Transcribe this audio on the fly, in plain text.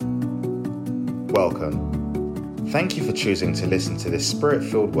Welcome. Thank you for choosing to listen to this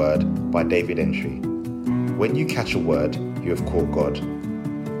Spirit-filled word by David Entry. When you catch a word, you have caught God.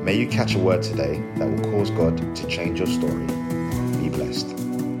 May you catch a word today that will cause God to change your story. Be blessed.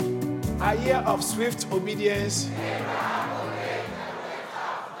 A year of swift obedience.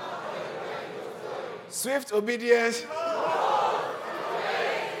 Swift obedience.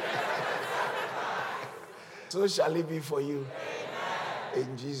 So shall it be for you.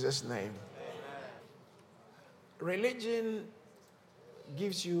 In Jesus' name. Religion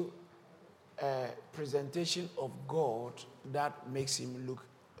gives you a presentation of God that makes him look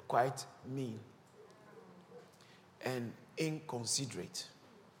quite mean and inconsiderate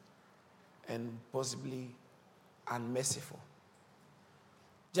and possibly unmerciful.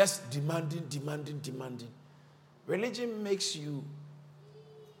 Just demanding. Religion makes you,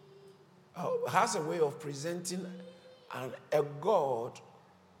 has a way of presenting a God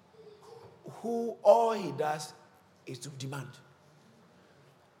who all he does is to demand.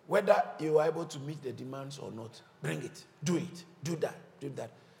 Whether you are able to meet the demands or not, bring it, do that.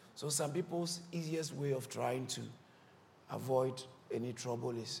 So some people's easiest way of trying to avoid any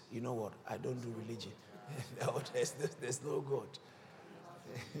trouble is, you know what, I don't do religion. No, there's no God.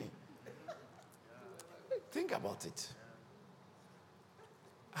 Think about it.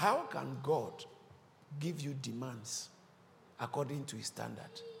 How can God give you demands according to his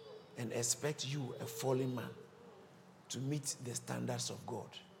standard and expect you, a fallen man, to meet the standards of God?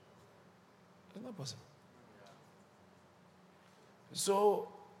 It's not possible. So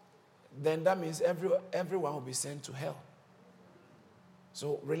then that means everyone will be sent to hell.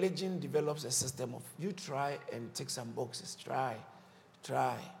 So religion develops a system of you try and tick some boxes. Try.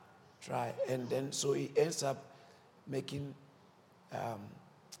 And then so it ends up making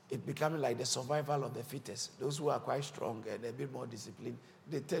it becoming like the survival of the fittest. Those who are quite strong and a bit more disciplined,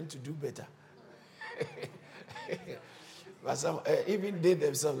 they tend to do better. But some, even they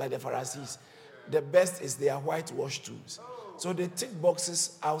themselves, like the Pharisees, the best is their whitewashed tombs. So they tick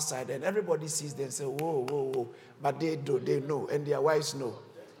boxes outside and everybody sees them and say, whoa. But they know, and their wives know,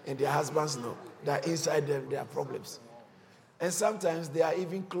 and their husbands know that inside them there are problems. And sometimes they are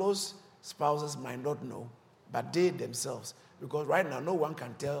even close spouses might not know, but they themselves, because right now no one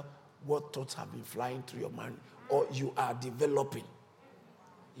can tell what thoughts have been flying through your mind or you are developing,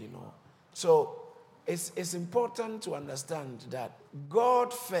 So it's important to understand that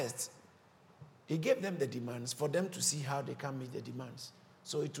God first, he gave them the demands for them to see how they can meet the demands.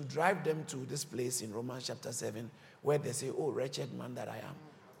 So it will drive them to this place in Romans chapter 7 where they say, oh, wretched man that I am,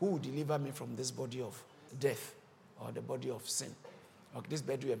 who will deliver me from this body of death or the body of sin, or this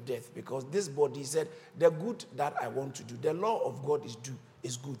body of death? Because this body said, the good that I want to do, the law of God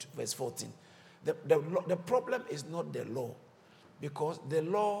is good, verse 14. The problem is not the law, because the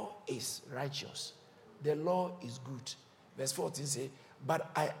law is righteous. The law is good. Verse 14 says, but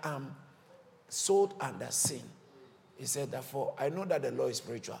I am sold under sin. He said, therefore, I know that the law is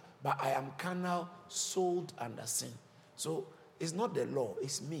spiritual, but I am carnal, sold under sin. So it's not the law,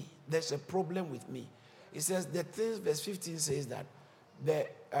 it's me. There's a problem with me. He says, the things, verse 15 says that,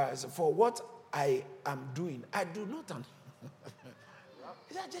 for what I am doing, I do not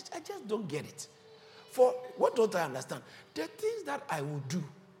I just don't get it. For what don't I understand? The things that I will do,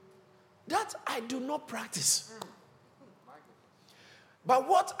 that I do not practice. But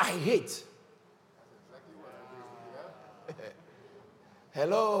what I hate.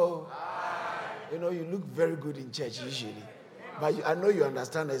 Hello. You look very good in church usually. But I know you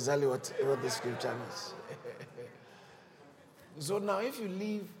understand exactly what the scripture means. So now if you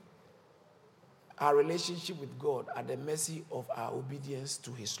leave our relationship with God at the mercy of our obedience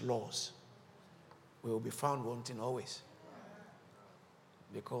to his laws, we will be found wanting always.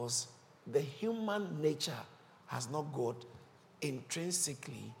 Because the human nature has not got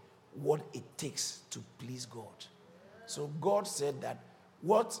intrinsically what it takes to please God. So God said that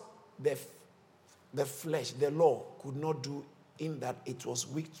what the flesh, the law, could not do, in that it was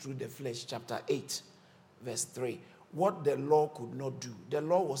weak through the flesh, chapter 8, verse 3. What the law could not do. The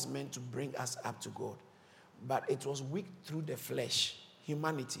law was meant to bring us up to God. But it was weak through the flesh,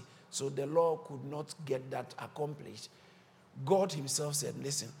 humanity. So the law could not get that accomplished. God himself said,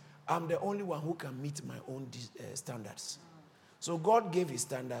 listen, I'm the only one who can meet my own standards. So God gave his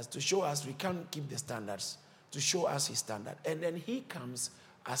standards to show us we can't keep the standards, to show us his standard. And then he comes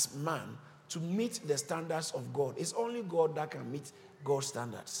as man to meet the standards of God. It's only God that can meet God's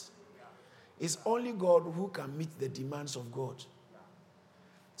standards. It's only God who can meet the demands of God.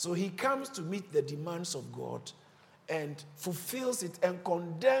 So he comes to meet the demands of God and fulfills it and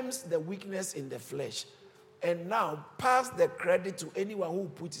condemns the weakness in the flesh and now pass the credit to anyone who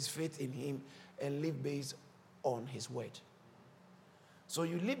puts his faith in him and live based on his word. So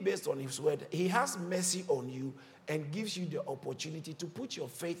you live based on his word. He has mercy on you and gives you the opportunity to put your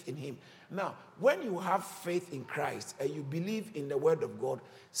faith in him. Now, when you have faith in Christ and you believe in the word of God,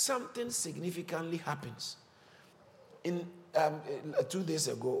 something significantly happens. In 2 days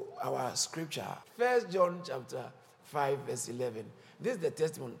ago, our scripture, 1 John chapter 5, verse 11. This is the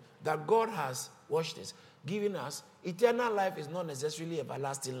testimony that God has watched this, given us eternal life is not necessarily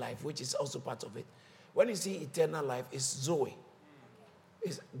everlasting life, which is also part of it. When you see eternal life, it's Zoe.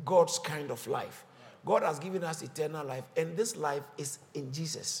 It's God's kind of life. God has given us eternal life, and this life is in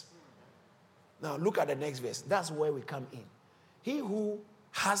Jesus. Now, look at the next verse. That's where we come in. He who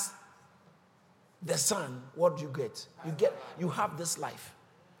has the Son, what do you get? You have this life.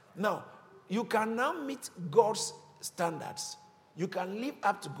 Now, you can now meet God's standards. You can live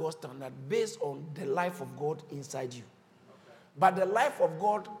up to God's standard based on the life of God inside you. But the life of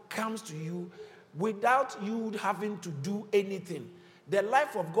God comes to you without you having to do anything. The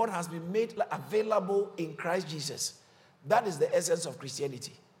life of God has been made available in Christ Jesus. That is the essence of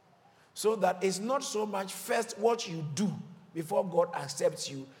Christianity. So that it's not so much first what you do before God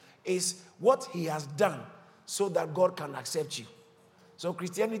accepts you, is what he has done so that God can accept you. So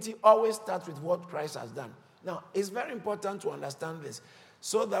Christianity always starts with what Christ has done. Now, it's very important to understand this,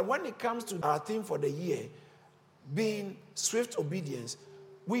 so that when it comes to our theme for the year, being swift obedience,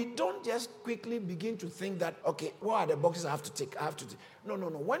 we don't just quickly begin to think that, okay, what are the boxes I have to take? No.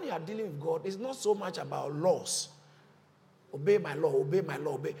 When you are dealing with God, it's not so much about laws. Obey my law, obey my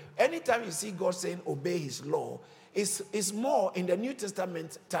law, obey. Anytime you see God saying obey his law, it's more in the New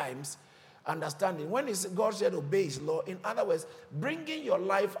Testament times, understanding. When God said obey his law, in other words, bringing your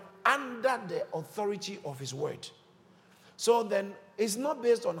life under the authority of his word. So then, it's not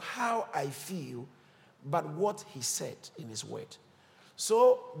based on how I feel, but what he said in his word.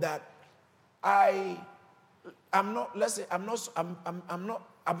 So that I'm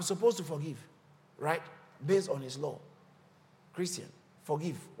supposed to forgive, right? Based on his law. Christian,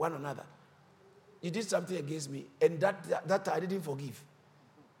 forgive one another. You did something against me, and that I didn't forgive.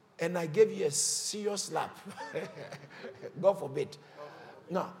 And I gave you a serious slap. God forbid.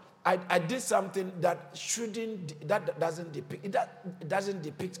 No, I did something that doesn't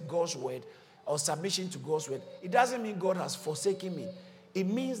depict God's word or submission to God's word. It doesn't mean God has forsaken me. It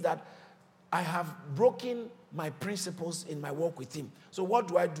means that I have broken my principles in my walk with him. So what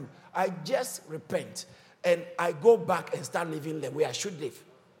do? I just repent and I go back and start living the way I should live.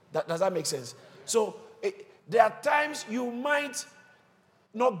 Does that make sense? So there are times you might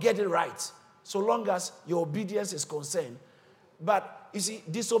not get it right, so long as your obedience is concerned. But you see,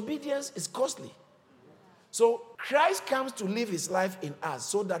 disobedience is costly. So Christ comes to live his life in us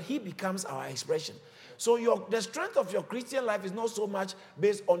so that he becomes our expression. So the strength of your Christian life is not so much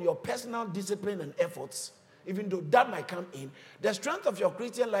based on your personal discipline and efforts, even though that might come in. The strength of your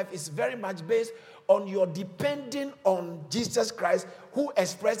Christian life is very much based on your depending on Jesus Christ, who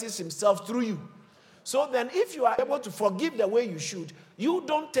expresses himself through you. So then if you are able to forgive the way you should, you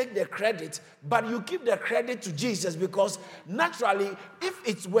don't take the credit, but you give the credit to Jesus, because naturally, if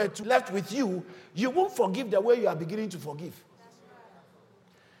it were to left with you, you won't forgive the way you are beginning to forgive.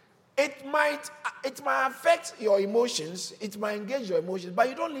 It might affect your emotions, it might engage your emotions, but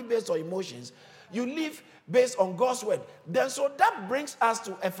you don't live based on emotions. You live based on God's word. Then so that brings us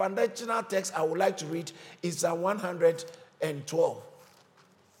to a foundational text I would like to read. It's Psalm 112.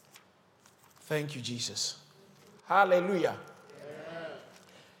 Thank you, Jesus. Hallelujah. Amen.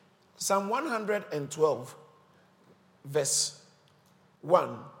 Psalm 112, verse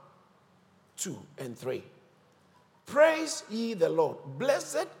 1, 2, and 3. Praise ye the Lord.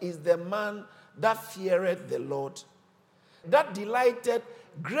 Blessed is the man that feareth the Lord, that delighted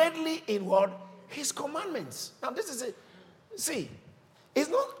greatly in what? His commandments. Now this is it. See, it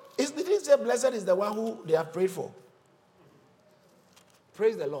didn't say blessed is the one who they have prayed for.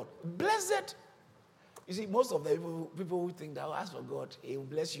 Praise the Lord. Blessed. You see, most of the people who think that, ask for God, he will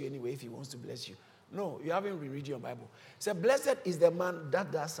bless you anyway if he wants to bless you. No, you haven't been reading your Bible. It says, blessed is the man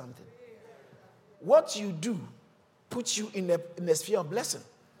that does something. What you do puts you in the sphere of blessing.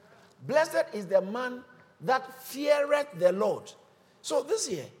 Blessed is the man that feareth the Lord. So this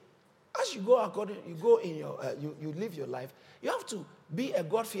year, as you you live your life, you have to be a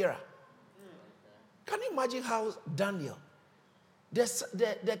God-fearer. Can you imagine how Daniel,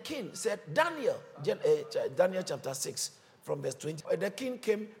 the king said, Daniel chapter 6 from verse 20. The king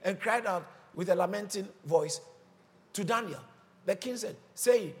came and cried out with a lamenting voice to Daniel. The king said,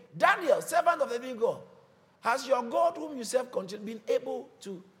 saying, Daniel, servant of the living God, has your God whom you serve been able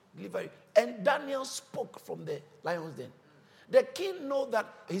to deliver you. And Daniel spoke from the lion's den. The king knew that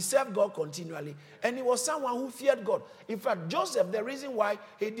he served God continually, and he was someone who feared God. In fact, Joseph, the reason why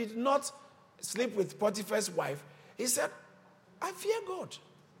he did not sleep with Potiphar's wife, he said, I fear God.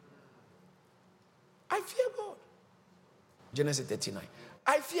 I fear God. Genesis 39.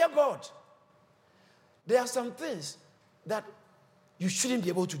 I fear God. There are some things that you shouldn't be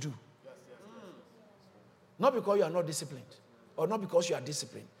able to do. Not because you are not disciplined, or not because you are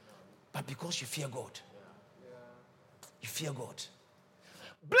disciplined, but because you fear God. You fear God.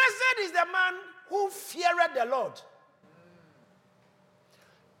 Blessed is the man who feareth the Lord.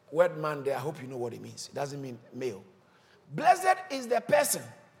 Word man there, I hope you know what it means. It doesn't mean male. Blessed is the person.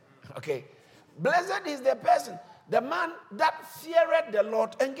 Okay. Blessed is the person, the man that feareth the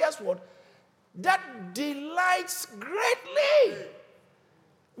Lord. And guess what? That delights greatly.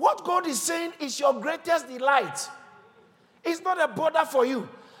 What God is saying is your greatest delight. It's not a bother for you.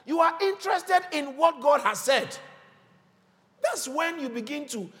 You are interested in what God has said. That's when you begin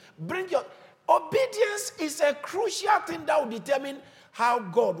to bring your... Obedience is a crucial thing that will determine how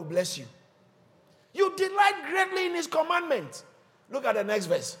God will bless you. You delight greatly in his commandment. Look at the next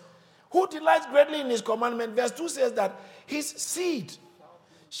verse. Who delights greatly in his commandment? Verse 2 says that his seed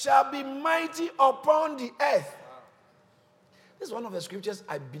shall be mighty upon the earth. This is one of the scriptures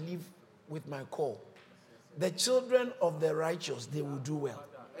I believe with my core. The children of the righteous, they will do well.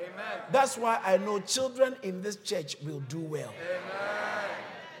 Amen. That's why I know children in this church will do well. Amen.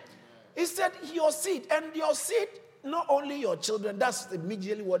 He said your seed, and your seed, not only your children, that's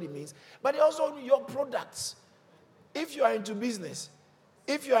immediately what it means, but also your products. If you are into business,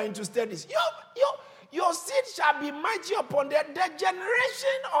 if you are into studies, your seed shall be mighty upon the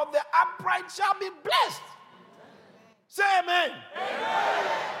generation of the upright shall be blessed. Say amen. Amen.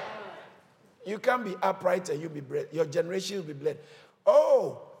 You can't be upright and you'll be blessed. Your generation will be blessed.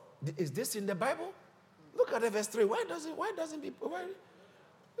 Oh, is this in the Bible? Look at the verse 3. Why doesn't it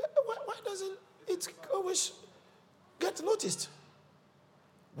always get noticed?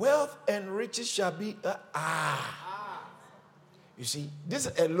 Wealth and riches shall be You see,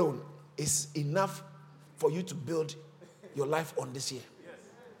 this alone is enough for you to build your life on this year.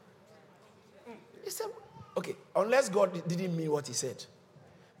 He said, okay, unless God didn't mean what he said.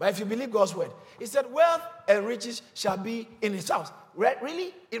 But if you believe God's word, he said, wealth and riches shall be in his house.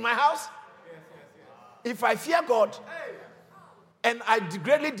 Really? In my house? Yes. If I fear God and I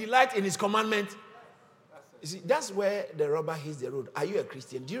greatly delight in his commandment, you see, that's where the rubber hits the road. Are you a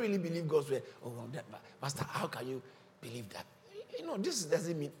Christian? Do you really believe God's word? Oh, Pastor, how can you believe that? You know, this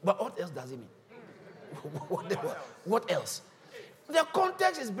doesn't mean, but what else does it mean? What else? The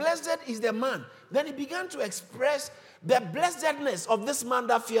context is blessed is the man. Then he began to express the blessedness of this man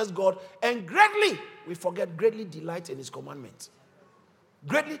that fears God and greatly, we forget, greatly delight in his commandments.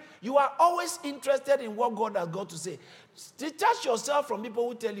 Greatly, you are always interested in what God has got to say. Detach yourself from people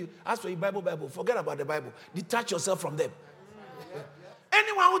who tell you, as for your Bible, forget about the Bible. Detach yourself from them.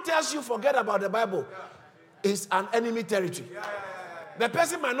 Anyone who tells you forget about the Bible is an enemy territory. The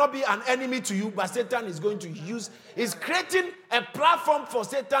person might not be an enemy to you, but Satan is going to is creating a platform for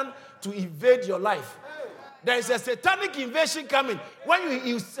Satan to invade your life. There is a satanic invasion coming. When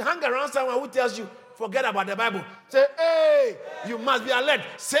you hang around someone who tells you, forget about the Bible, say, hey, you must be alert.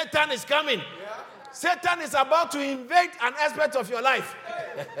 Satan is coming. Satan is about to invade an aspect of your life.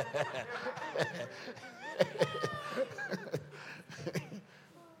 I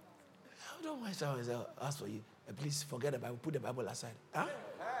don't mind someone ask for you. Please forget the Bible. Put the Bible aside. Huh?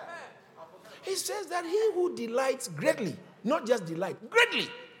 He says that he who delights greatly, not just delight, greatly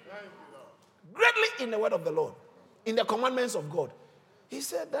in the word of the Lord, in the commandments of God. He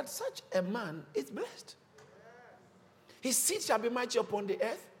said that such a man is blessed. His seed shall be mighty upon the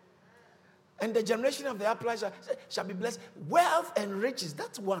earth, and the generation of the upright shall be blessed. Wealth and riches,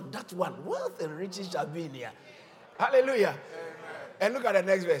 that one. Wealth and riches shall be in here. Hallelujah. Amen. And look at the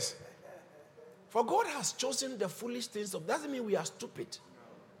next verse. For God has chosen the foolish things of, doesn't mean we are stupid.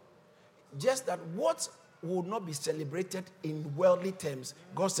 Just that what would not be celebrated in worldly terms,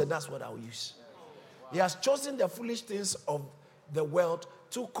 God said that's what I will use. He has chosen the foolish things of the world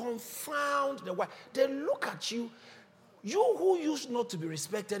to confound the wise. They look at you who used not to be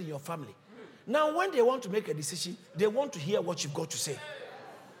respected in your family. Now when they want to make a decision, they want to hear what you've got to say.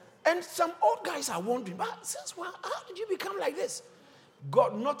 And some old guys are wondering, but since when, how did you become like this?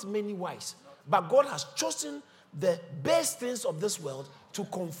 God, not many wise. But God has chosen the best things of this world to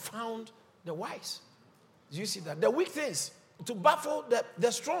confound the wise. Do you see that? The weak things to baffle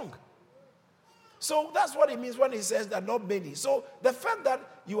the strong. So that's what it means when he says that not many. So the fact that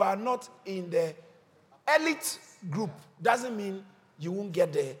you are not in the elite group doesn't mean you won't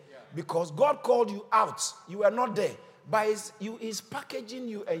get there because God called you out. You were not there. But he's packaging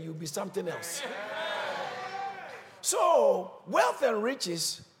you and you'll be something else. So, wealth and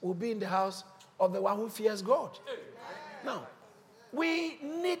riches will be in the house of the one who fears God. Now, we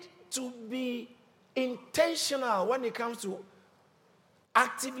need to be intentional when it comes to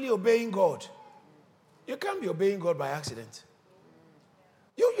actively obeying God. You can't be obeying God by accident.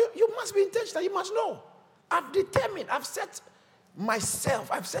 You must be intentional. You must know. I've determined, I've set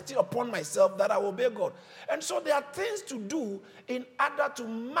it upon myself that I will obey God. And so there are things to do in order to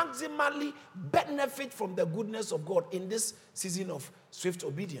maximally benefit from the goodness of God in this season of swift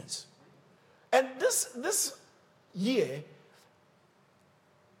obedience. And this year,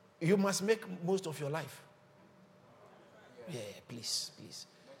 you must make most of your life. Yeah, please.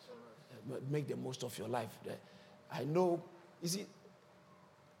 Make the most of your life. I know, you see,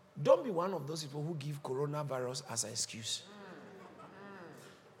 don't be one of those people who give coronavirus as an excuse.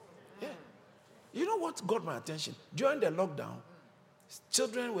 Yeah. You know what got my attention? During the lockdown,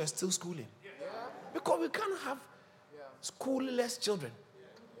 children were still schooling. Because we can't have schoolless children.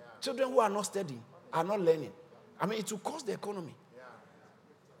 Children who are not studying, are not learning. I mean, it will cost the economy.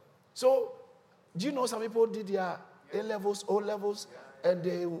 So, do you know some people did their A-levels, O-levels, and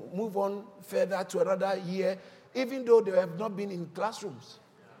they move on further to another year, even though they have not been in classrooms,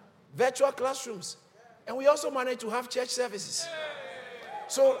 virtual classrooms. And we also managed to have church services.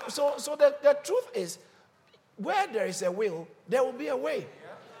 So the truth is, where there is a will, there will be a way.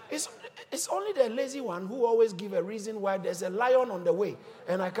 It's only the lazy one who always give a reason why there's a lion on the way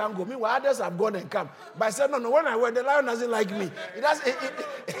and I can't go. Meanwhile, others have gone and come. But I said, no, when I went, the lion doesn't like me.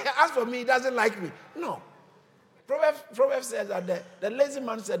 As for me, it doesn't like me. No. Proverbs says that the lazy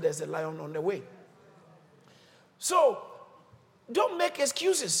man said there's a lion on the way. So, don't make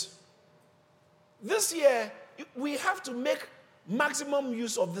excuses. This year, we have to make maximum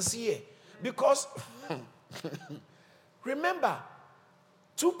use of this year. Because, remember,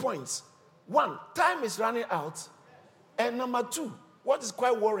 2 points. 1, time is running out. And number 2, what is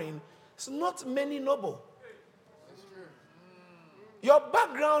quite worrying, it's not many noble. Your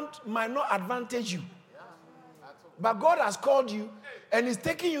background might not advantage you. But God has called you and is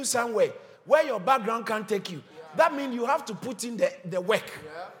taking you somewhere where your background can't take you. That means you have to put in the work.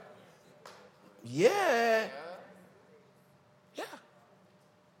 Yeah.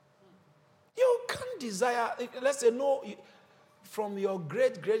 You can't desire, let's say, no, from your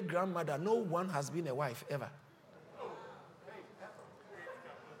great-great-grandmother, no one has been a wife ever.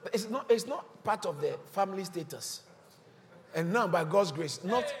 It's not part of the family status. And now, by God's grace,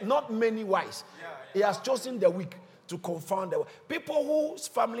 not many wives. He has chosen the weak to confound the people whose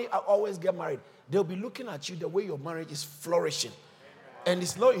family are always get married. They'll be looking at you the way your marriage is flourishing. And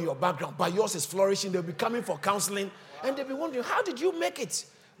it's not in your background, but yours is flourishing. They'll be coming for counseling. And they'll be wondering, how did you make it?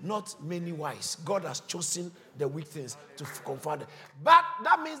 Not many wise. God has chosen the weak things to confound them. But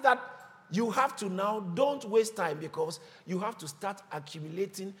that means that you have to now, don't waste time because you have to start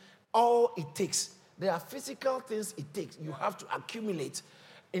accumulating all it takes. There are physical things it takes. You have to accumulate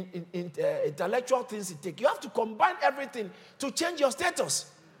intellectual things it takes. You have to combine everything to change your status.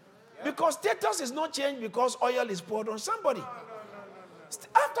 Because status is not changed because oil is poured on somebody.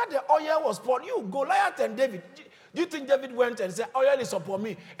 After the oil was poured, Goliath and David, do you think David went and said, oil is upon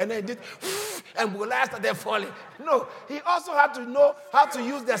me, and then did, and Goliath started falling? No, he also had to know how to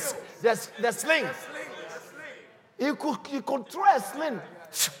use the sling. He could throw a sling.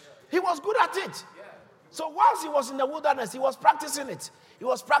 He was good at it. So whilst he was in the wilderness, he was practicing it. He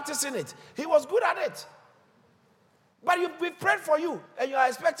was good at it. But we prayed for you, and you are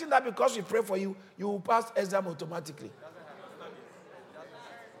expecting that because we pray for you, you will pass exam automatically.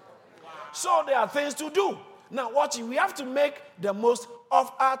 So there are things to do. Now, we have to make the most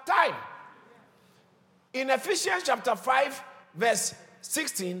of our time. In Ephesians chapter 5, verse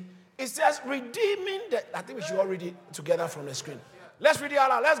 16, it says, redeeming the... I think we should all read it together from the screen. Let's read it out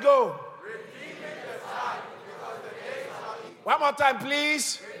loud. Let's go. Redeeming the time, because the days are evil. One more time,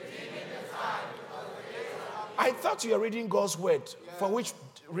 please. Redeeming the time, because the days are evil. I thought you were reading God's word, for which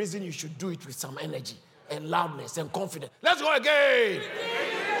reason you should do it with some energy and loudness and confidence. Let's go again.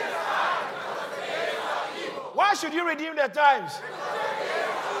 Why should you redeem the times?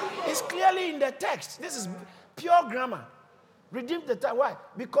 It's clearly in the text. This is pure grammar. Redeem the time. Why?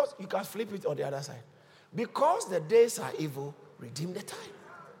 Because you can flip it on the other side. Because the days are evil, redeem the time.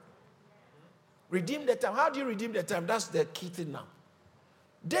 Redeem the time. How do you redeem the time? That's the key thing now.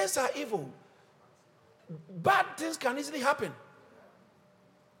 Days are evil. Bad things can easily happen.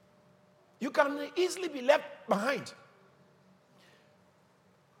 You can easily be left behind.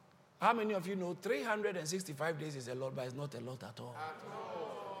 How many of you know 365 days is a lot, but it's not a lot at all?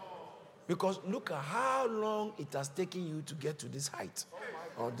 Because look at how long it has taken you to get to this height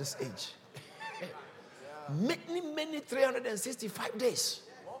or this age. Many 365 days.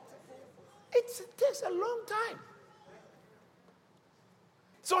 It takes a long time.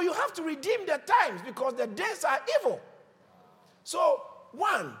 So you have to redeem the times because the days are evil. So,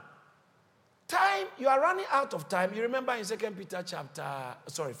 time, you are running out of time. You remember in 1 Peter chapter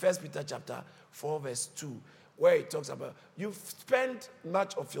 4, verse 2, where it talks about you've spent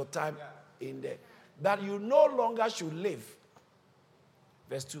much of your time in there, that you no longer should live.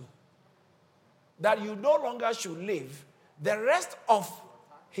 Verse 2. That you no longer should live the rest of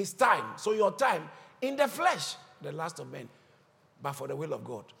his time, so your time, in the flesh, the last of men, but for the will of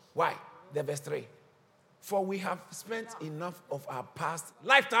God. Why? The verse 3. For we have spent enough of our past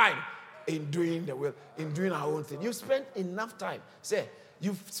lifetime in doing the will, in doing our own thing. You've spent enough time. Say,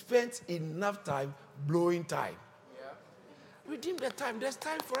 you've spent enough time blowing time. Yeah. Redeem the time. There's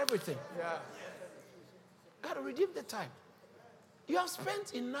time for everything. Yeah. Got to redeem the time. You have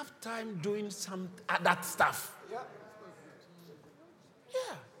spent enough time doing some that stuff. Yeah.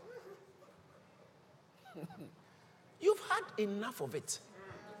 Yeah. You've had enough of it.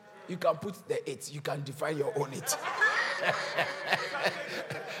 You can put the 8. You can define your own 8.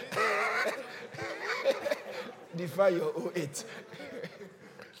 Define your own 8.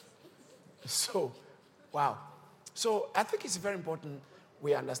 So, wow. So, I think it's very important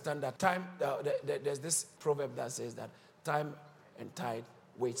we understand that time, there's this proverb that says that time and tide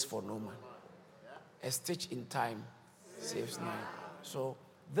waits for no man. A stitch in time saves 9. So,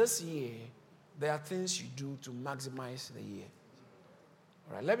 this year, there are things you do to maximize the year.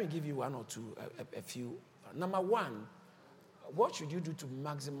 All right, let me give you one or two, a few. Number one, what should you do to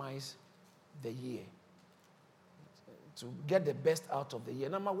maximize the year? To get the best out of the year.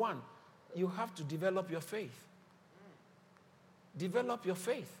 Number one, you have to develop your faith. Develop your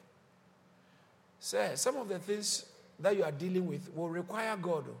faith. Say, some of the things that you are dealing with will require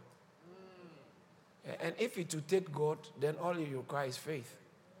God. And if it will take God, then all you require is faith.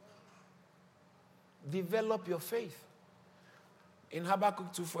 Develop your faith. In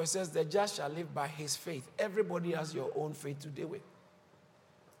Habakkuk 2:4 it says, the just shall live by his faith. Everybody has your own faith to deal with.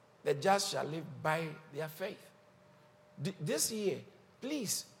 The just shall live by their faith. This year,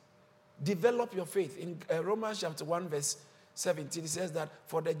 please, develop your faith. In Romans chapter 1 verse 17, it says that,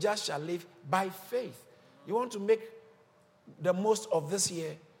 for the just shall live by faith. You want to make the most of this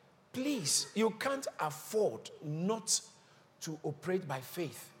year, please, you can't afford not to operate by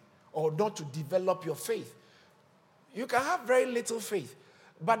faith or not to develop your faith. You can have very little faith,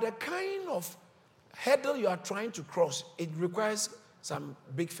 but the kind of hurdle you are trying to cross, it requires some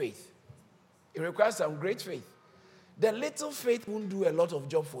big faith. It requires some great faith. The little faith won't do a lot of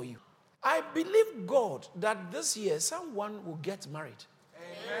job for you. I believe God that this year someone will get married.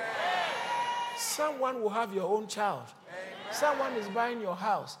 Amen. Someone will have your own child. Amen. Someone is buying your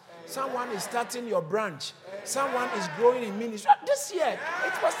house. Amen. Someone is starting your branch. Amen. Someone is growing in ministry. This year,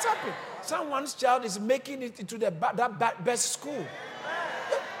 it was happening. Someone's child is making it into that best school.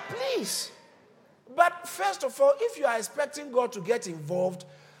 Please. But first of all, if you are expecting God to get involved,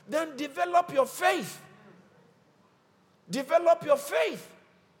 then develop your faith. Develop your faith.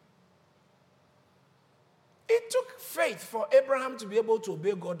 It took faith for Abraham to be able to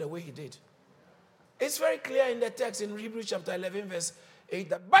obey God the way he did. It's very clear in the text in Hebrews chapter 11 verse 8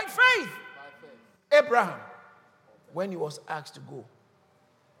 that by faith, Abraham, when he was asked to go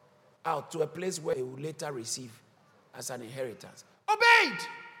out to a place where he would later receive as an inheritance, obeyed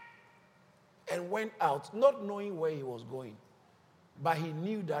and went out, not knowing where he was going, but he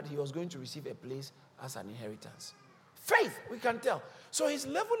knew that he was going to receive a place as an inheritance. Faith, we can tell. So his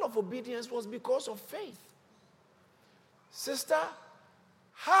level of obedience was because of faith. Sister,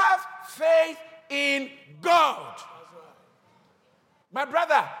 have faith in God. My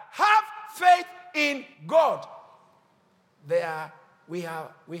brother, have faith in God. We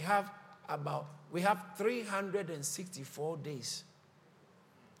have 364 days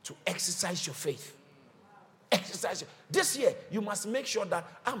to exercise your faith. Exercise. This year, you must make sure that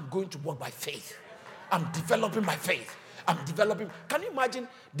I'm going to walk by faith. I'm developing my faith. I'm developing. Can you imagine?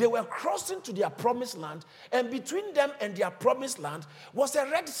 They were crossing to their promised land, and between them and their promised land was a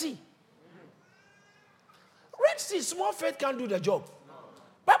Red Sea. Red Sea, small faith can't do the job.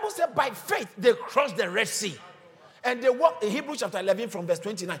 Bible said by faith they crossed the Red Sea. And they walked, in Hebrews chapter 11 from verse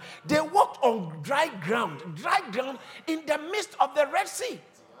 29, they walked on dry ground in the midst of the Red Sea.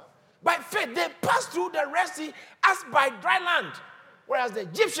 By faith, they passed through the Red Sea as by dry land. Whereas the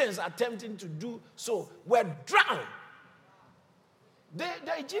Egyptians attempting to do so were drowned. The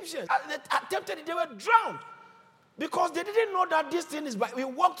Egyptians, they attempted it, they were drowned. Because they didn't know that this thing is we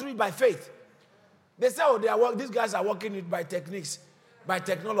walk through it by faith. They say, these guys are working it by techniques, by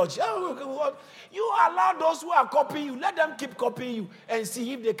technology. You allow those who are copying you, let them keep copying you and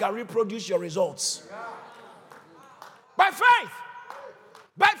see if they can reproduce your results. By faith.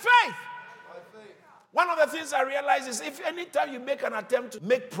 By faith. One of the things I realize is if anytime you make an attempt to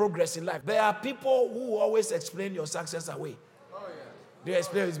make progress in life, there are people who always explain your success away. They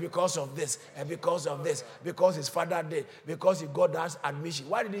explain it's because of this, and because of this, because his father did, because he got that admission.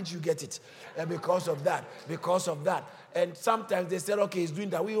 Why didn't you get it? And because of that, because of that. And sometimes they said, okay, he's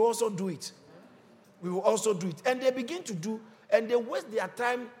doing that. We will also do it. We will also do it. And they begin to do, and they waste their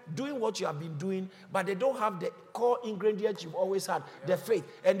time doing what you have been doing, but they don't have the core ingredients you've always had, the faith.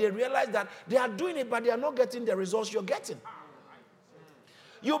 And they realize that they are doing it, but they are not getting the results you're getting.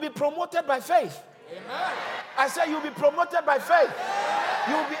 You'll be promoted by faith. Amen. I said you'll be promoted by faith.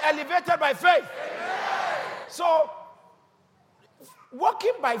 You'll be elevated by faith. So,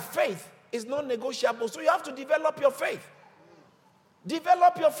 walking by faith is not negotiable. So you have to develop your faith.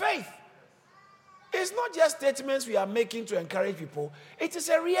 Develop your faith. It's not just statements we are making to encourage people. It is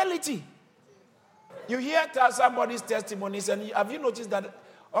a reality. You hear somebody's testimonies, and have you noticed that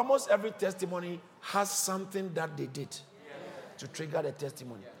almost every testimony has something that they did to trigger the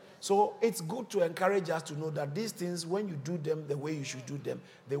testimony? So it's good to encourage us to know that these things, when you do them the way you should do them,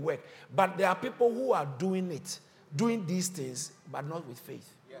 they work. But there are people who are doing these things, but not with faith.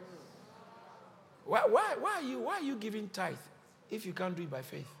 Yes. Why are you giving tithe if you can't do it by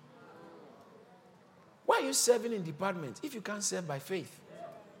faith? Why are you serving in departments if you can't serve by faith?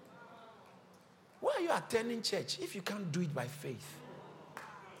 Why are you attending church if you can't do it by faith?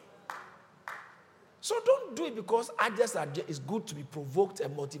 So don't do it because others it's good to be provoked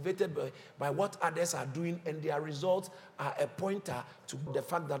and motivated by what others are doing, and their results are a pointer to the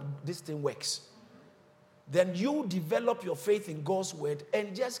fact that this thing works. Then you develop your faith in God's word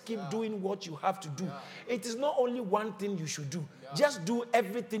and just keep doing what you have to do. It is not only one thing you should do. Just do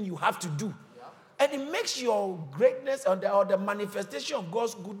everything you have to do. And it makes your greatness or the manifestation of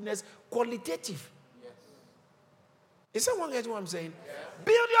God's goodness qualitative. Yes. Is someone getting what I'm saying? Yes.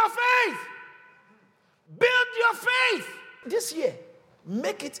 Build your faith. Build your faith. This year,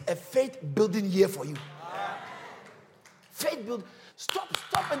 make it a faith-building year for you. Faith build. Stop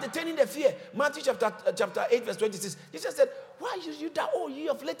entertaining the fear. Matthew chapter 8, verse 26. Jesus said, why you that, ye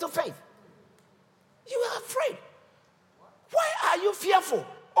of little faith? You are afraid. Why are you fearful?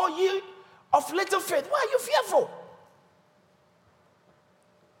 Ye of little faith. Why are you fearful?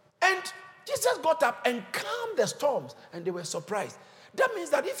 And Jesus got up and calmed the storms, and they were surprised. That means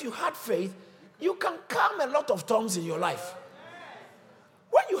that if you had faith, you can calm a lot of storms in your life.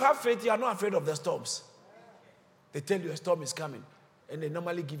 When you have faith, you are not afraid of the storms. They tell you a storm is coming, and they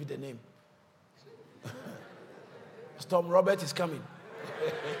normally give it a name. Storm Robert is coming.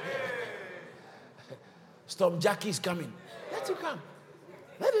 Storm Jackie is coming. Let it come.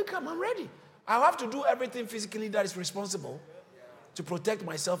 Let it come. I'm ready. I have to do everything physically that is responsible to protect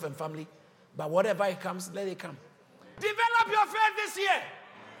myself and family. But whatever it comes, let it come. Develop your faith this year.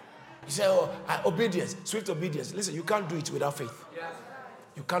 You say, obedience, swift obedience. Listen, you can't do it without faith.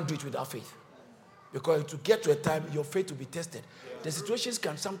 You can't do it without faith. Because to get to a time, your faith will be tested. The situations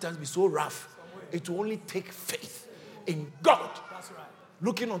can sometimes be so rough. It will only take faith in God.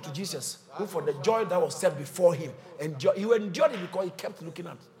 Looking unto Jesus, who for the joy that was set before him, he endured it because he kept looking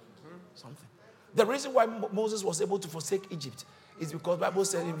at something. The reason why Moses was able to forsake Egypt is because the Bible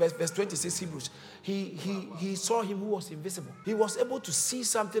says in verse 26 Hebrews, he saw him who was invisible. He was able to see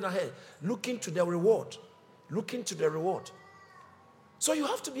something ahead, looking to the reward. Looking to the reward. So you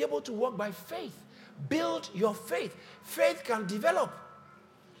have to be able to walk by faith. Build your faith. Faith can develop.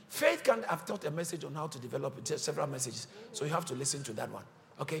 I've taught a message on how to develop it, several messages. So you have to listen to that one.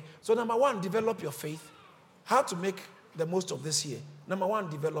 Okay? So number one, develop your faith. How to make the most of this year. Number one,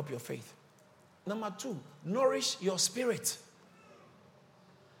 develop your faith. Number two, nourish your spirit.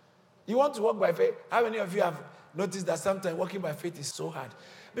 You want to walk by faith? How many of you have noticed that sometimes walking by faith is so hard?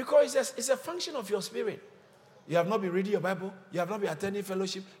 Because it's a function of your spirit. You have not been reading your Bible. You have not been attending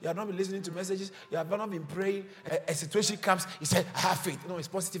fellowship. You have not been listening to messages. You have not been praying. A situation comes. You say, I have faith. No, it's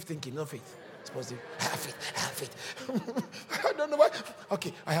positive thinking, not faith. It's positive. I have faith. I don't know why.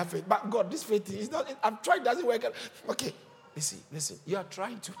 Okay, I have faith. But God, this faith is not, I've tried, it doesn't work. Okay, listen. You are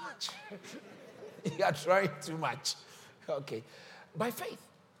trying too much. You are trying too much. Okay. By faith.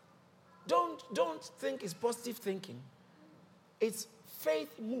 Don't think it's positive thinking. It's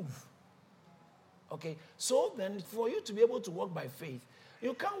faith move. Okay, so then for you to be able to walk by faith,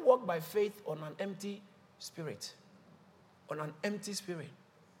 you can't walk by faith on an empty spirit. on an empty spirit.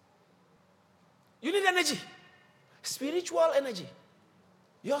 You need energy. Spiritual energy.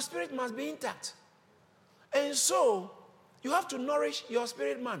 Your spirit must be intact. And so, you have to nourish your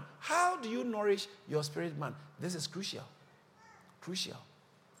spirit man. How do you nourish your spirit man? This is crucial. Crucial.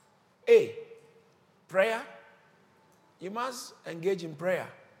 A, prayer. You must engage in prayer.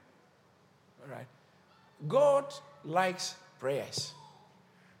 All right. God likes prayers.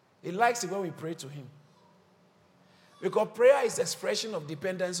 He likes it when we pray to him. Because prayer is expression of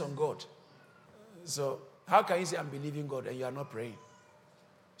dependence on God. So, how can you say I'm believing God and you are not praying?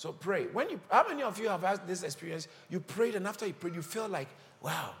 So pray. How many of you have had this experience? You prayed, and after you prayed, you feel like,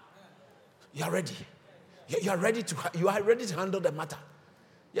 wow, you are ready. You are ready to handle the matter.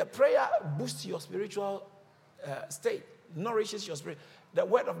 Yeah, prayer boosts your spiritual state, nourishes your spirit. The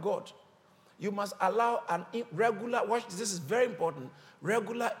word of God. You must allow an regular, watch this is very important,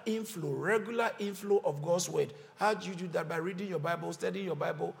 regular inflow of God's word. How do you do that? By reading your Bible, studying your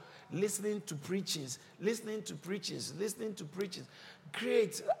Bible, listening to preachings.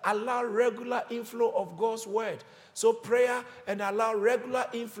 Allow regular inflow of God's word. So prayer and allow regular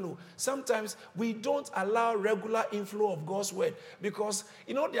inflow. Sometimes we don't allow regular inflow of God's word because,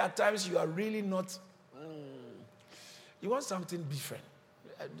 there are times you are really not, you want something different.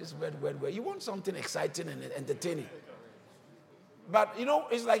 This word. You want something exciting and entertaining. But,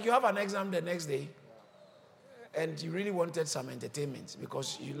 it's like you have an exam the next day and you really wanted some entertainment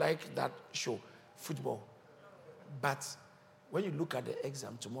because you like that show, football. But when you look at the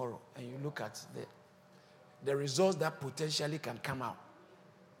exam tomorrow and you look at the results that potentially can come out,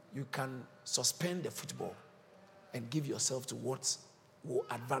 you can suspend the football and give yourself to what will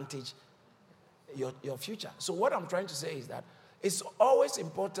advantage your future. So what I'm trying to say is that it's always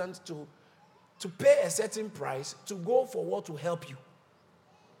important to pay a certain price to go for what will help you.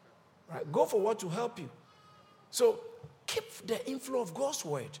 Right? Go for what will help you. So keep the inflow of God's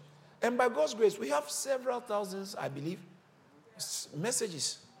word. And by God's grace, we have several thousands, I believe,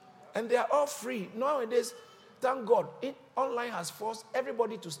 messages. And they are all free. Nowadays, thank God, online has forced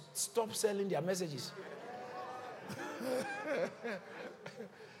everybody to stop selling their messages.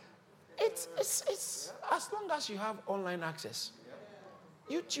 It's as long as you have online access.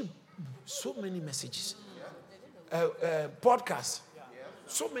 YouTube, so many messages. Podcasts,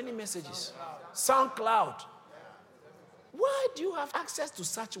 so many messages. SoundCloud. Why do you have access to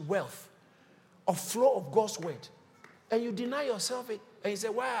such wealth of flow of God's word? And you deny yourself it, and you say,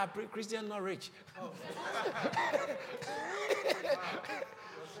 why are Christians not rich?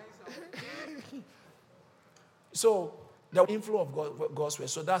 So, the inflow of God's word.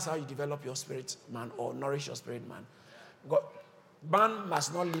 So that's how you develop your spirit man or nourish your spirit man. Man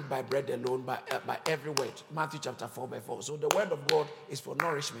must not live by bread alone, by every word. Matthew chapter 4:4. So the word of God is for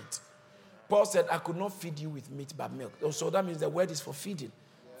nourishment. Paul said, I could not feed you with meat but milk. So that means the word is for feeding.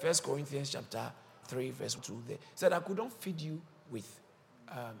 1 Corinthians chapter 3 verse 2. He said, I could not feed you with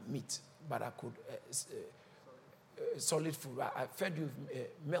meat, but I could solid food. I fed you with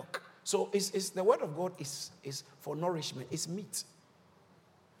milk. So it's the word of God is for nourishment. It's meat.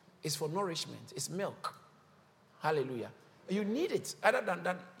 It's for nourishment. It's milk. Hallelujah. You need it. Other than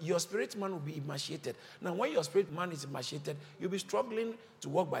that, your spirit man will be emaciated. Now, when your spirit man is emaciated, you'll be struggling to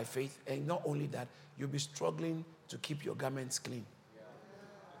walk by faith. And not only that, you'll be struggling to keep your garments clean.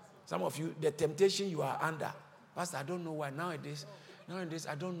 Some of you, the temptation you are under, Pastor, I don't know why. Nowadays,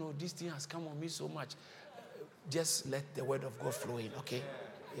 I don't know. This thing has come on me so much. Just let the word of God flow in, okay?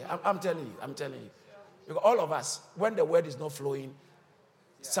 Yeah, I'm telling you. Because all of us, when the word is not flowing,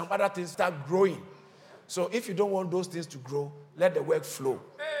 some other things start growing. So if you don't want those things to grow, let the word flow.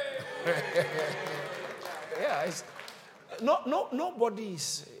 Yeah, nobody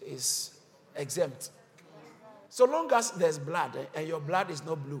is exempt. So long as there's blood and your blood is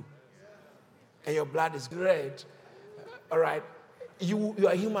not blue and your blood is red, all right, you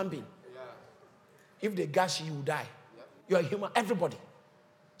are a human being. If they gash you, you die. You are human, everybody.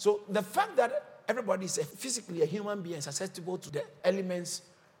 So the fact that everybody is physically a human being susceptible to the elements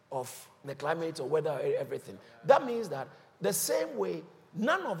of the climate or weather, everything, that means that the same way,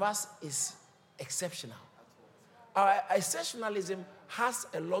 none of us is exceptional. Our exceptionalism has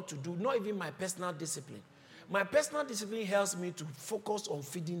a lot to do, not even my personal discipline. My personal discipline helps me to focus on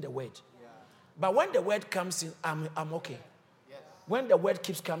feeding the word. But when the word comes in, I'm okay. When the word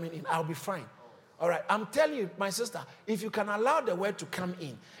keeps coming in, I'll be fine. All right, I'm telling you, my sister, if you can allow the word to come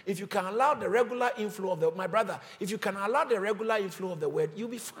in, if you can allow the regular inflow of my brother, if you can allow the regular inflow of the word, you'll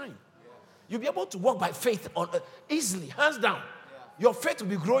be fine. You'll be able to walk by faith easily, hands down. Your faith will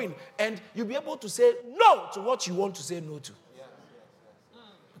be growing, and you'll be able to say no to what you want to say no to.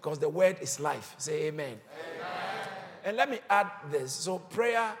 Because the word is life. Say amen. Amen. And let me add this. So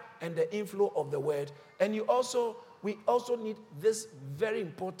prayer and the inflow of the word. And we also need this very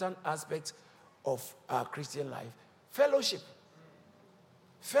important aspect of our Christian life. Fellowship.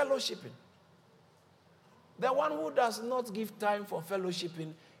 Fellowshipping. The one who does not give time for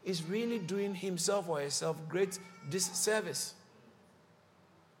fellowshipping is really doing himself or herself great disservice.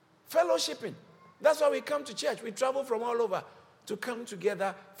 Fellowshipping. That's why we come to church. We travel from all over to come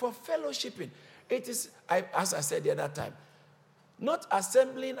together for fellowshipping. It is, as I said the other time, not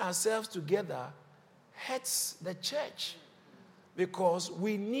assembling ourselves together hurts the church because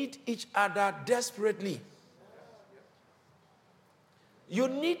we need each other desperately. You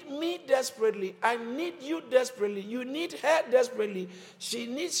need me desperately. I need you desperately. You need her desperately. She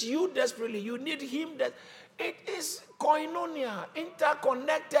needs you desperately. You need him. It is koinonia,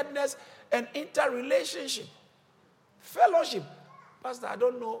 interconnectedness, and interrelationship. Fellowship. Pastor, I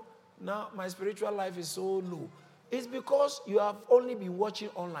don't know. Now my spiritual life is so low. It's because you have only been watching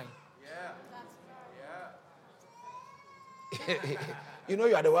online. Yeah. You know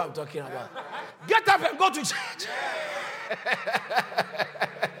you are the one I'm talking about. Get up and go to church. Get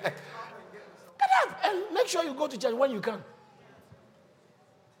up and make sure you go to church when you can.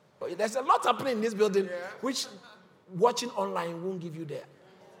 There's a lot happening in this building which watching online won't give you the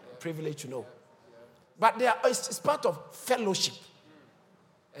privilege to know. But it's part of fellowship.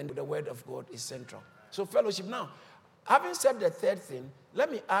 And the word of God is central. So fellowship. Now, having said the third thing,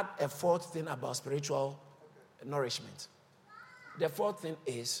 let me add a fourth thing about spiritual nourishment. The fourth thing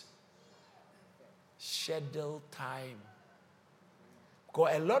is schedule time.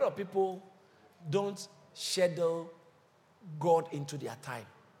 Because a lot of people don't schedule God into their time.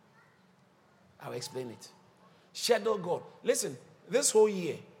 I'll explain it. Schedule God. Listen, this whole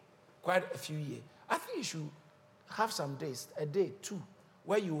year, quite a few years, I think you should have some days, a day, 2,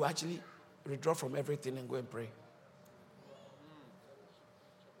 where you actually withdraw from everything and go and pray.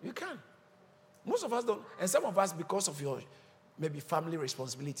 You can. Most of us don't. And some of us, because of your maybe family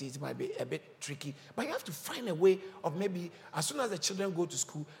responsibilities, it might be a bit tricky. But you have to find a way of maybe, as soon as the children go to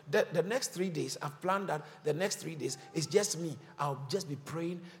school, the next 3 days, I've planned that the next 3 days is just me. I'll just be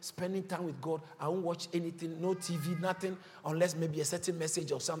praying, spending time with God. I won't watch anything, no TV, nothing, unless maybe a certain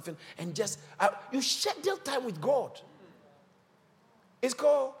message or something. And just, you schedule time with God. It's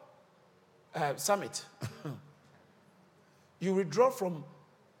called Summit. You withdraw from,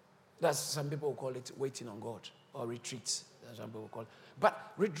 that's some people call it waiting on God, or retreats. Some people call it.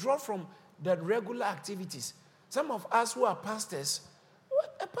 But withdraw from the regular activities. Some of us who are pastors,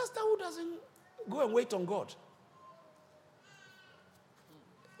 a pastor who doesn't go and wait on God.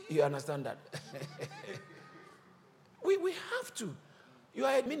 You understand that? we have to. You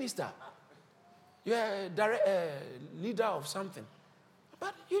are a minister. You are a leader of something.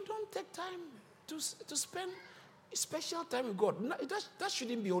 But you don't take time to spend special time with God. No, that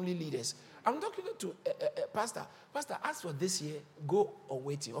shouldn't be only leaders. I'm talking to a pastor. Pastor, ask for this year, go on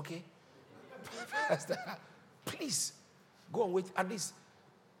waiting, okay? Pastor, please, go on wait at least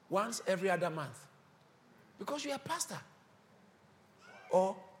once every other month. Because you're a pastor.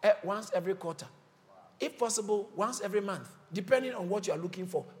 Or once every quarter. If possible, once every month. Depending on what you are looking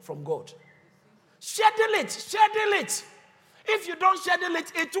for from God. Schedule it. Schedule it. If you don't schedule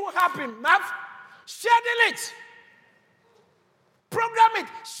it, it won't happen. Schedule it. Program it.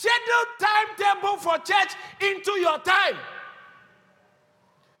 Schedule timetable for church into your time.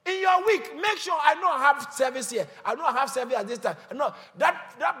 In your week, make sure I know I have service here. I know I have service at this time. No,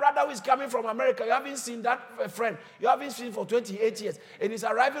 that brother who is coming from America, you haven't seen that friend. You haven't seen for 28 years. And he's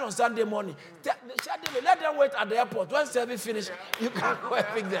arriving on Sunday morning. Let them wait at the airport. When service finishes, you can go and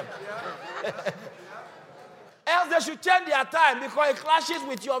pick them. Else they should change their time because it clashes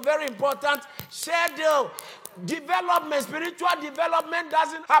with your very important schedule. Development, spiritual development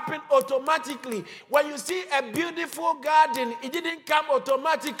doesn't happen automatically. When you see a beautiful garden, it didn't come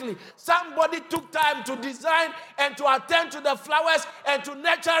automatically. Somebody took time to design and to attend to the flowers and to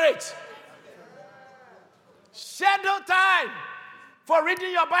nurture it. Schedule time for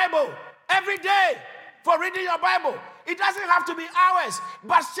reading your Bible every day. For reading your Bible. It doesn't have to be hours,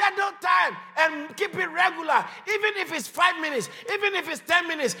 but schedule time and keep it regular. Even if it's 5 minutes, even if it's 10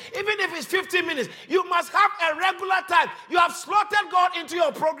 minutes, even if it's 15 minutes, you must have a regular time. You have slotted God into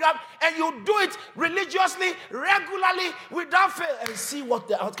your program and you do it religiously, regularly, without fail, and see what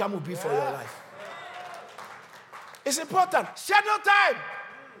the outcome will be for your life. It's important. Schedule time.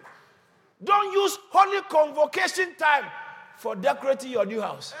 Don't use holy convocation time for decorating your new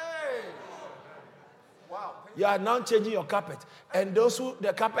house. Wow. You are now changing your carpet. And those who,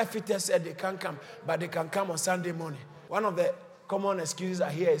 the carpet fitters said they can't come, but they can come on Sunday morning. One of the common excuse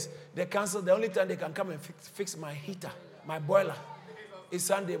I hear is they cancel. The only time they can come and fix my heater, my boiler, is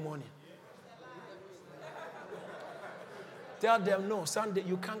Sunday morning. Tell them, no, Sunday,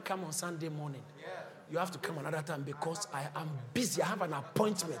 you can't come on Sunday morning. You have to come another time because I am busy. I have an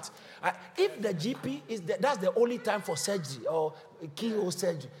appointment. If the GP that's the only time for surgery or keyhole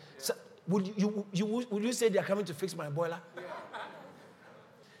surgery, so would you say they are coming to fix my boiler?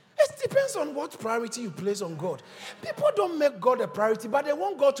 It depends on what priority you place on God. People don't make God a priority, but they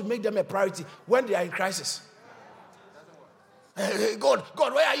want God to make them a priority when they are in crisis. Hey, God,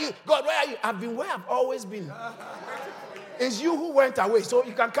 where are you? God, where are you? I've been where I've always been. It's you who went away, so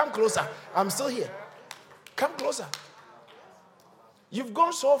you can come closer. I'm still here. Come closer. You've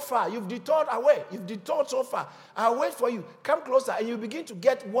gone so far. You've detoured away. You've detoured so far. I'll wait for you. Come closer, and you begin to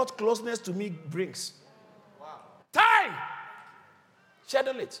get what closeness to me brings. Wow. Time!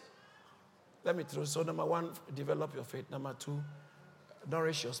 Schedule it. Let me through. So number 1, develop your faith. Number 2,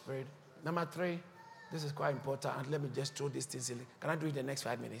 nourish your spirit. Number 3, this is quite important, and let me just throw these things in. Can I do it in the next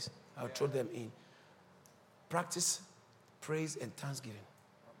 5 minutes? I'll throw them in. Practice praise and thanksgiving.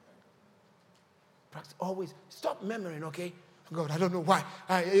 Practice always. Stop murmuring, okay? God, I don't know why.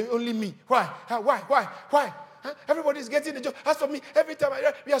 Only me. Why? Why? Huh? Everybody's getting the job. As for me, every time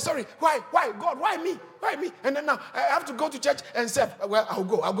we are sorry. Why? God, why me? Why me? And then now I have to go to church and serve. Well, I'll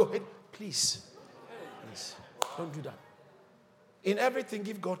go. Please. Don't do that. In everything,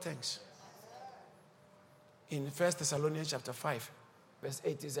 give God thanks. In 1 Thessalonians chapter 5, verse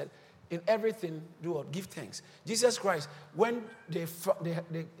 8, he said, in everything, do what? Give thanks. Jesus Christ, when they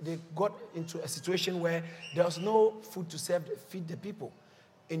got into a situation where there was no food to feed the people,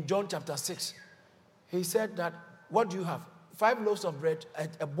 in John chapter 6, he said that, what do you have? 5 loaves of bread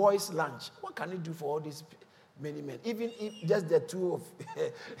at a boy's lunch. What can he do for all these many men? Even if just the 2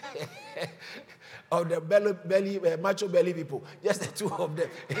 of the macho belly people, just the 2 of them.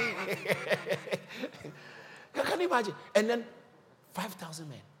 Can you imagine? And then 5,000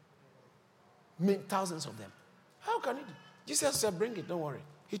 men. Thousands of them. How can he do? Jesus said, bring it, don't worry.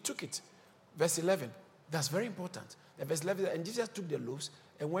 He took it. Verse 11. That's very important. Verse 11, and Jesus took the loaves,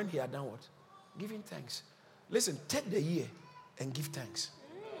 and when he had done what? Giving thanks. Listen, take the year and give thanks.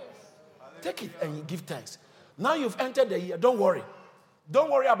 Take it and give thanks. Now you've entered the year. Don't worry. Don't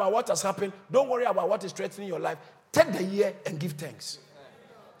worry about what has happened. Don't worry about what is threatening your life. Take the year and give thanks.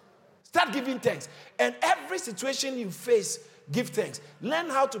 Start giving thanks. And every situation you face, give thanks. Learn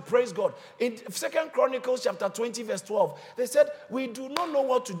how to praise God. In 2 Chronicles chapter 20, verse 12, they said, we do not know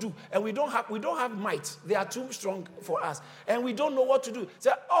what to do, and we don't have might. They are too strong for us, and we don't know what to do.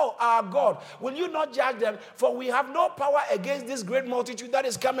 Say, oh, our God, will you not judge them? For we have no power against this great multitude that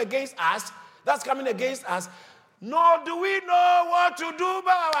is coming against us. Nor do we know what to do,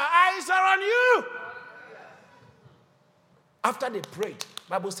 but our eyes are on you. After they prayed,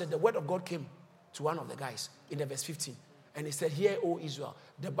 Bible said the word of God came to one of the guys in the verse 15. And he said, hear, O Israel,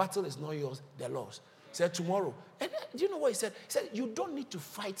 the battle is not yours, the Lord's. He said, tomorrow. And do you know what he said? He said, you don't need to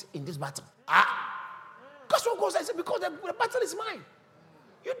fight in this battle. That's what God said, because the battle is mine.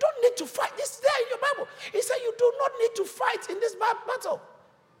 You don't need to fight. This is there in your Bible. He said, you do not need to fight in this battle.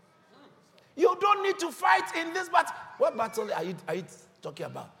 You don't need to fight in this battle. What battle are you talking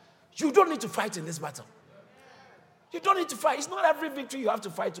about? You don't need to fight in this battle. You don't need to fight. It's not every victory you have to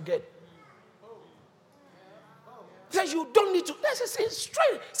fight to get. He said, you don't need to. Let's just say it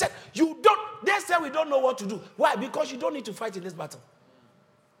straight. He said, you don't. They said we don't know what to do. Why? Because you don't need to fight in this battle.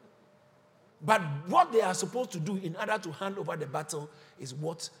 But what they are supposed to do in order to hand over the battle is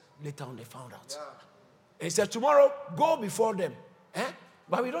what later on they found out. Yeah. And he said, tomorrow, go before them.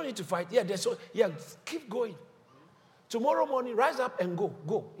 But we don't need to fight. Keep going. Tomorrow morning, rise up and go.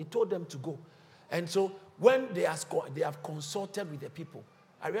 Go. He told them to go. And so when they have consulted with the people,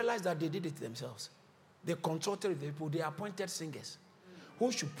 I realized that they did it themselves. They consulted with the people. They appointed singers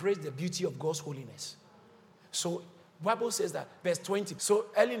who should praise the beauty of God's holiness. So Bible says that, verse 20. So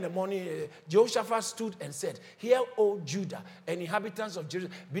early in the morning, Jehoshaphat stood and said, hear, O Judah and inhabitants of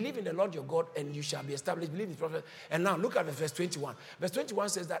Jerusalem, believe in the Lord your God and you shall be established. Believe in the prophet. And now look at verse 21. Verse 21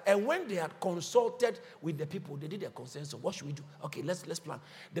 says that, and when they had consulted with the people, they did a consensus. What should we do? Okay, let's plan.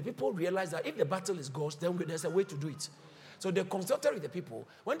 The people realized that if the battle is God's, then there's a way to do it. So they consulted with the people.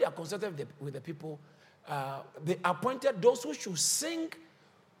 When they are consulted with the people, they appointed those who should sing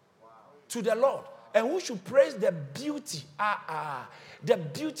to the Lord and who should praise the beauty. The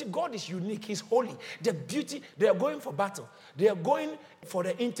beauty. God is unique. He's holy. The beauty. They are going for battle. They are going for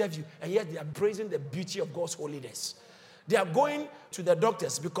the interview, and yet they are praising the beauty of God's holiness. They are going to the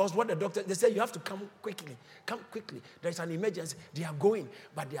doctors because what the doctors, they say you have to come quickly. Come quickly. There's an emergency. They are going,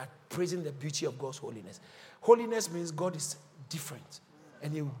 but they are praising the beauty of God's holiness. Holiness means God is different.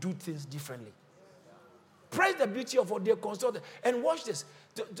 And he will do things differently. Praise the beauty of what they consulted. And watch this.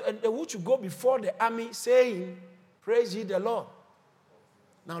 And which will go before the army saying, praise ye the Lord.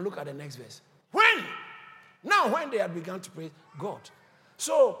 Now look at the next verse. When they had begun to praise God.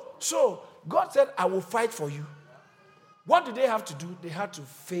 So God said, I will fight for you. What did they have to do? They had to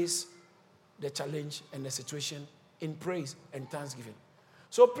face the challenge and the situation in praise and thanksgiving.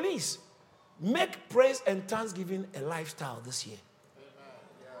 So please, make praise and thanksgiving a lifestyle this year.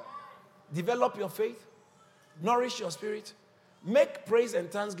 Develop your faith. Nourish your spirit. Make praise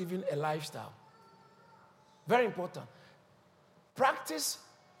and thanksgiving a lifestyle. Very important. Practice,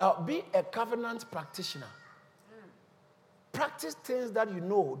 be a covenant practitioner. Practice things that you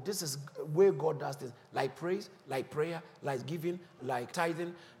know this is where God does things. Like praise, like prayer, like giving, like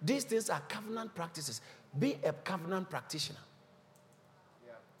tithing. These things are covenant practices. Be a covenant practitioner.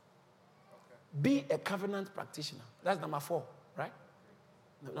 Yeah. Okay. Be a covenant practitioner. That's number 4, right?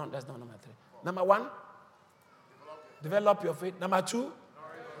 No, that's not number 3. Number 1, develop your faith. Number 2,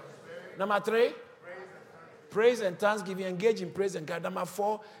 number 3, praise and thanksgiving. Engage in praise and God. Number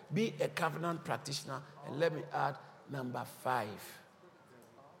 4, be a covenant practitioner. And let me add number 5.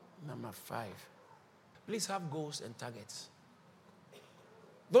 Number 5. Please have goals and targets.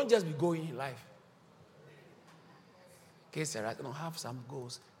 Don't just be going in life. Okay, Sarah, have some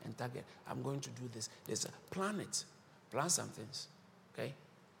goals and target. I'm going to do this. Plan it. Plan some things. Okay?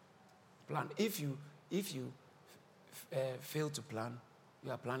 Plan. If you fail to plan,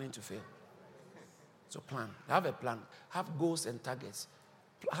 you are planning to fail. So plan. Have a plan. Have goals and targets.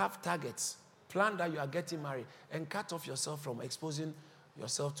 Have targets. Plan that you are getting married and cut off yourself from exposing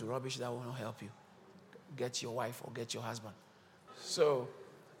yourself to rubbish that will not help you. Get your wife or get your husband. So,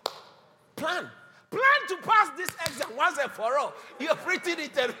 plan. Plan to pass this exam once and for all. You have written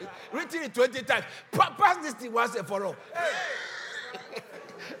it 20 times. Pass this thing once and for all.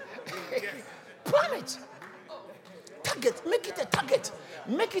 Plan it. Target. Make it a target.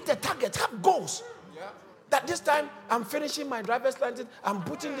 Make it a target. Have goals. That this time, I'm finishing my driver's license, I'm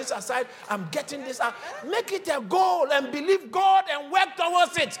putting this aside, I'm getting this out. Make it a goal and believe God and work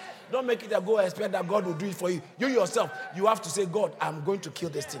towards it. Don't make it a goal and expect that God will do it for you. You yourself, you have to say, God, I'm going to kill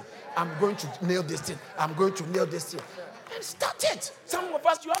this thing. I'm going to nail this thing. I'm going to nail this thing. And start it. Some of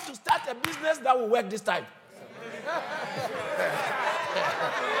us, you have to start a business that will work this time.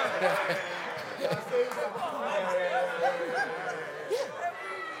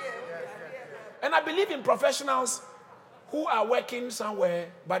 And I believe in professionals who are working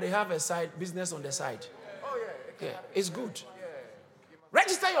somewhere, but they have a side business on the side. Yeah, it's good.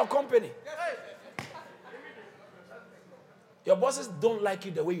 Register your company. Your bosses don't like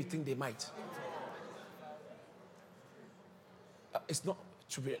you the way you think they might. It's not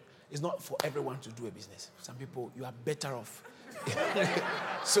for everyone to do a business. Some people, you are better off.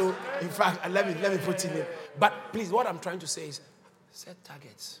 So, in fact, let me put it in. But please, what I'm trying to say is, set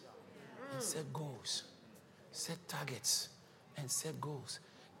targets. And set goals. Set targets and set goals.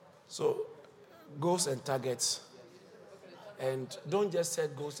 So, goals and targets. And don't just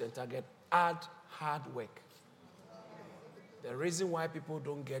set goals and targets. Add hard work. The reason why people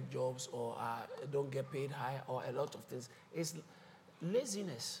don't get jobs or don't get paid high or a lot of things is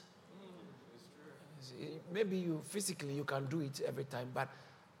laziness. Maybe you physically you can do it every time, but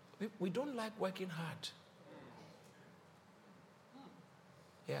we don't like working hard.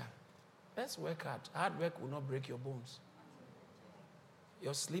 Yeah. Let's work hard. Hard work will not break your bones.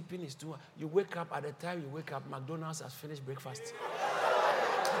 Your sleeping is too hard. You wake up at the time you wake up, McDonald's has finished breakfast.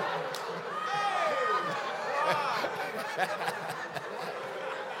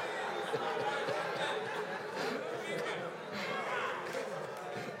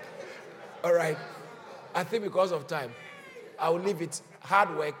 All right. I think because of time, I will leave it.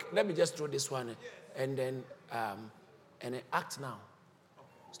 Hard work. Let me just throw this one and then act now.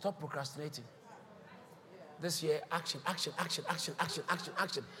 Stop procrastinating. This year, action.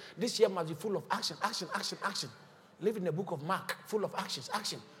 This year must be full of action. Live in the book of Mark, full of actions,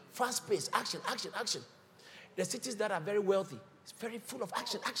 action. Fast pace, action. The cities that are very wealthy, it's very full of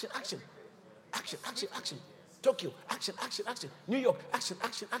action. Tokyo, action. New York, action.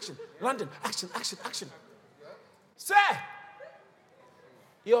 London, action. Sir,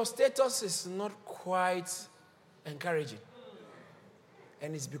 your status is not quite encouraging.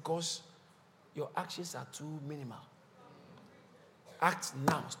 And it's because your actions are too minimal. Act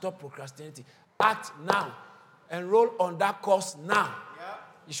now. Stop procrastinating. Act now. Enroll on that course now. Yeah.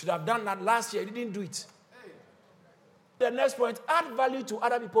 You should have done that last year. You didn't do it. Hey. The next point, add value to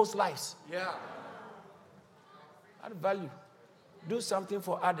other people's lives. Yeah. Add value. Do something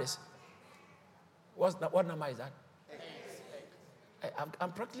for others. What number is that?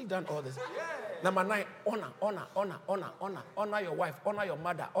 I'm practically done all this. Number 9, honor. Honor your wife, honor your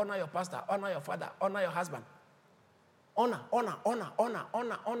mother, honor your pastor, honor your father, honor your husband. Honor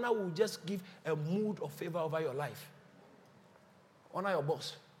will just give a mood of favor over your life. Honor your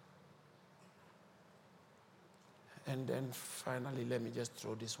boss. And then finally, let me just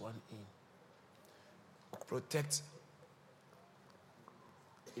throw this one in. Protect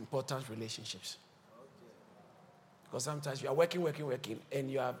important relationships. Because sometimes you are working,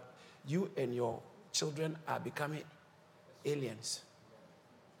 and you and your children are becoming aliens.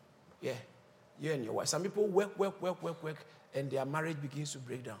 Yeah. You and your wife. Some people work, and their marriage begins to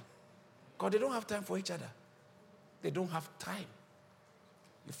break down. Because they don't have time for each other. They don't have time.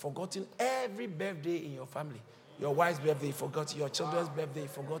 You've forgotten every birthday in your family. Your wife's birthday, you've forgotten. Your children's birthday,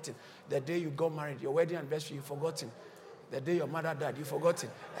 you've forgotten. The day you got married, your wedding anniversary, you've forgotten. The day your mother died, you've forgotten.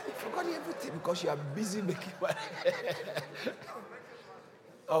 You've forgotten everything because you are busy making money.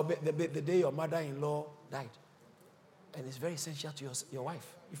 Or the day your mother-in-law died. And it's very essential to your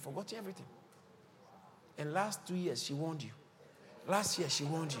wife. You've forgotten everything. And last 2 years, she warned you. Last year, she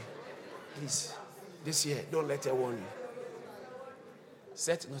warned you. Please, this year, don't let her warn you.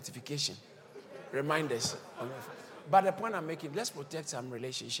 Set notification. Reminders. But the point I'm making, let's protect some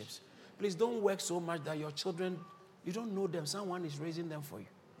relationships. Please don't work so much that your children, you don't know them. Someone is raising them for you.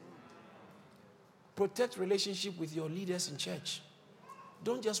 Protect relationship with your leaders in church.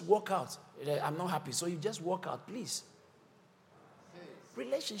 Don't just walk out. I'm not happy, so you just walk out, please.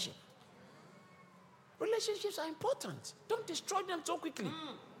 Relationship. Relationships are important. Don't destroy them so quickly.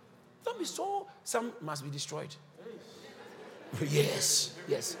 Don't be so... Some must be destroyed. Yes.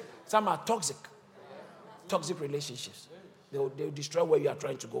 Some are toxic. Toxic relationships. They'll destroy where you are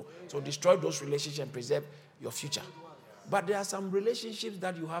trying to go. So destroy those relationships and preserve your future. But there are some relationships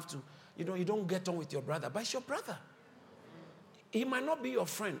that you have to... you don't get on with your brother, but it's your brother. He might not be your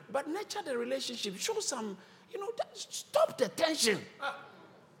friend, but nurture the relationship. Show some... stop the tension.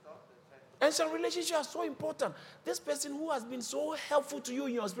 And some relationships are so important. This person who has been so helpful to you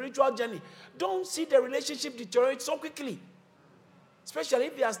in your spiritual journey, don't see the relationship deteriorate so quickly. Especially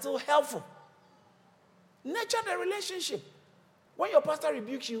if they are still helpful. Nurture the relationship. When your pastor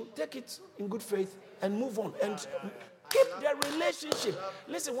rebukes you, take it in good faith and move on. And keep the relationship.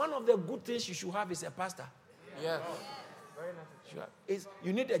 Listen, one of the good things you should have is a pastor. Yeah.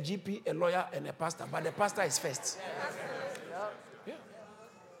 You need a GP, a lawyer, and a pastor. But the pastor is first. Yeah.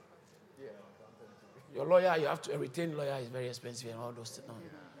 Your lawyer, you have to retain lawyer is very expensive and all those things. No.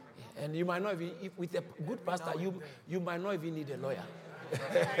 Yeah. And you might not even, with a good pastor, you might not even need a lawyer.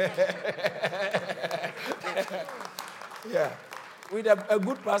 Yeah. With a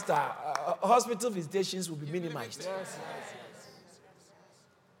good pastor, hospital visitations will be minimized. Yes.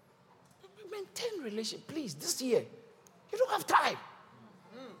 Maintain relationship, please, this year. You don't have time.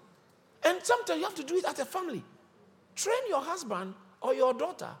 And sometimes you have to do it as a family. Train your husband or your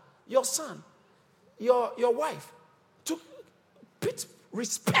daughter, your son, your wife to put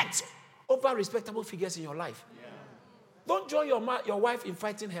respect over respectable figures in your life. Yeah. Don't join your wife in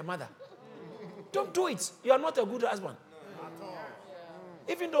fighting her mother. Don't do it. You are not a good husband. No.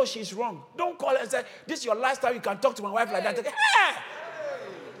 Even though she's wrong, don't call her and say, this is your last time you can talk to my wife like that. Hey!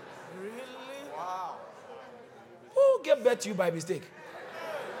 Really? Wow. Who gave birth to you by mistake?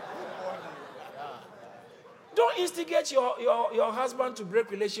 Don't instigate your husband to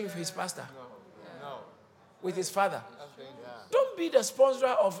break relationship with his pastor. No. With his father. Don't be the sponsor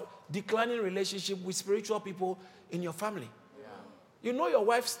of declining relationship with spiritual people in your family. Yeah. You know your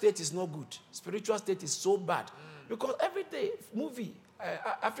wife's state is not good. Spiritual state is so bad. Because every day,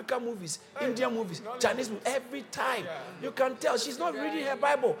 African movies, Indian movies, Chinese movies, every time, you can tell she's not reading her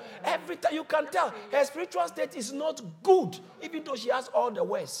Bible. Every time you can tell her spiritual state is not good, even though she has all the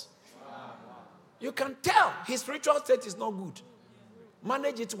words. You can tell his spiritual state is not good.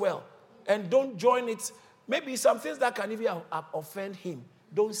 Manage it well. And don't join it. Maybe some things that can even offend him.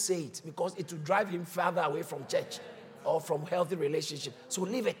 Don't say it because it will drive him further away from church or from healthy relationship. So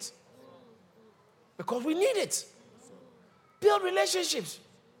leave it. Because we need it. Build relationships.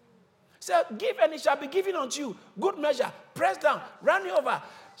 So give and it shall be given unto you. Good measure. Press down. Run over.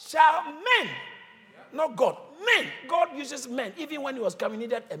 Shall men. Not God. Men. God uses men. Even when he was coming, he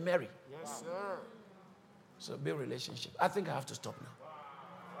needed a Mary. Yes, sir. So build relationship. I think I have to stop now.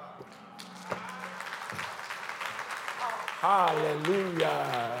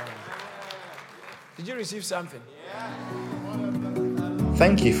 Hallelujah. Did you receive something?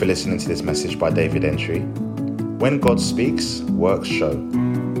 Thank you for listening to this message by David Entry. When God speaks, works show,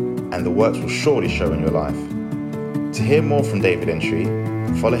 and the works will surely show in your life. To hear more from David Entry,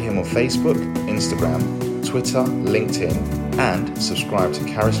 follow him on Facebook, Instagram, Twitter, LinkedIn, and subscribe to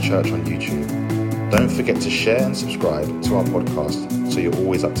Charis Church on YouTube. Don't forget to share and subscribe to our podcast so you're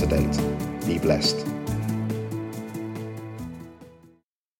always up to date. Be blessed.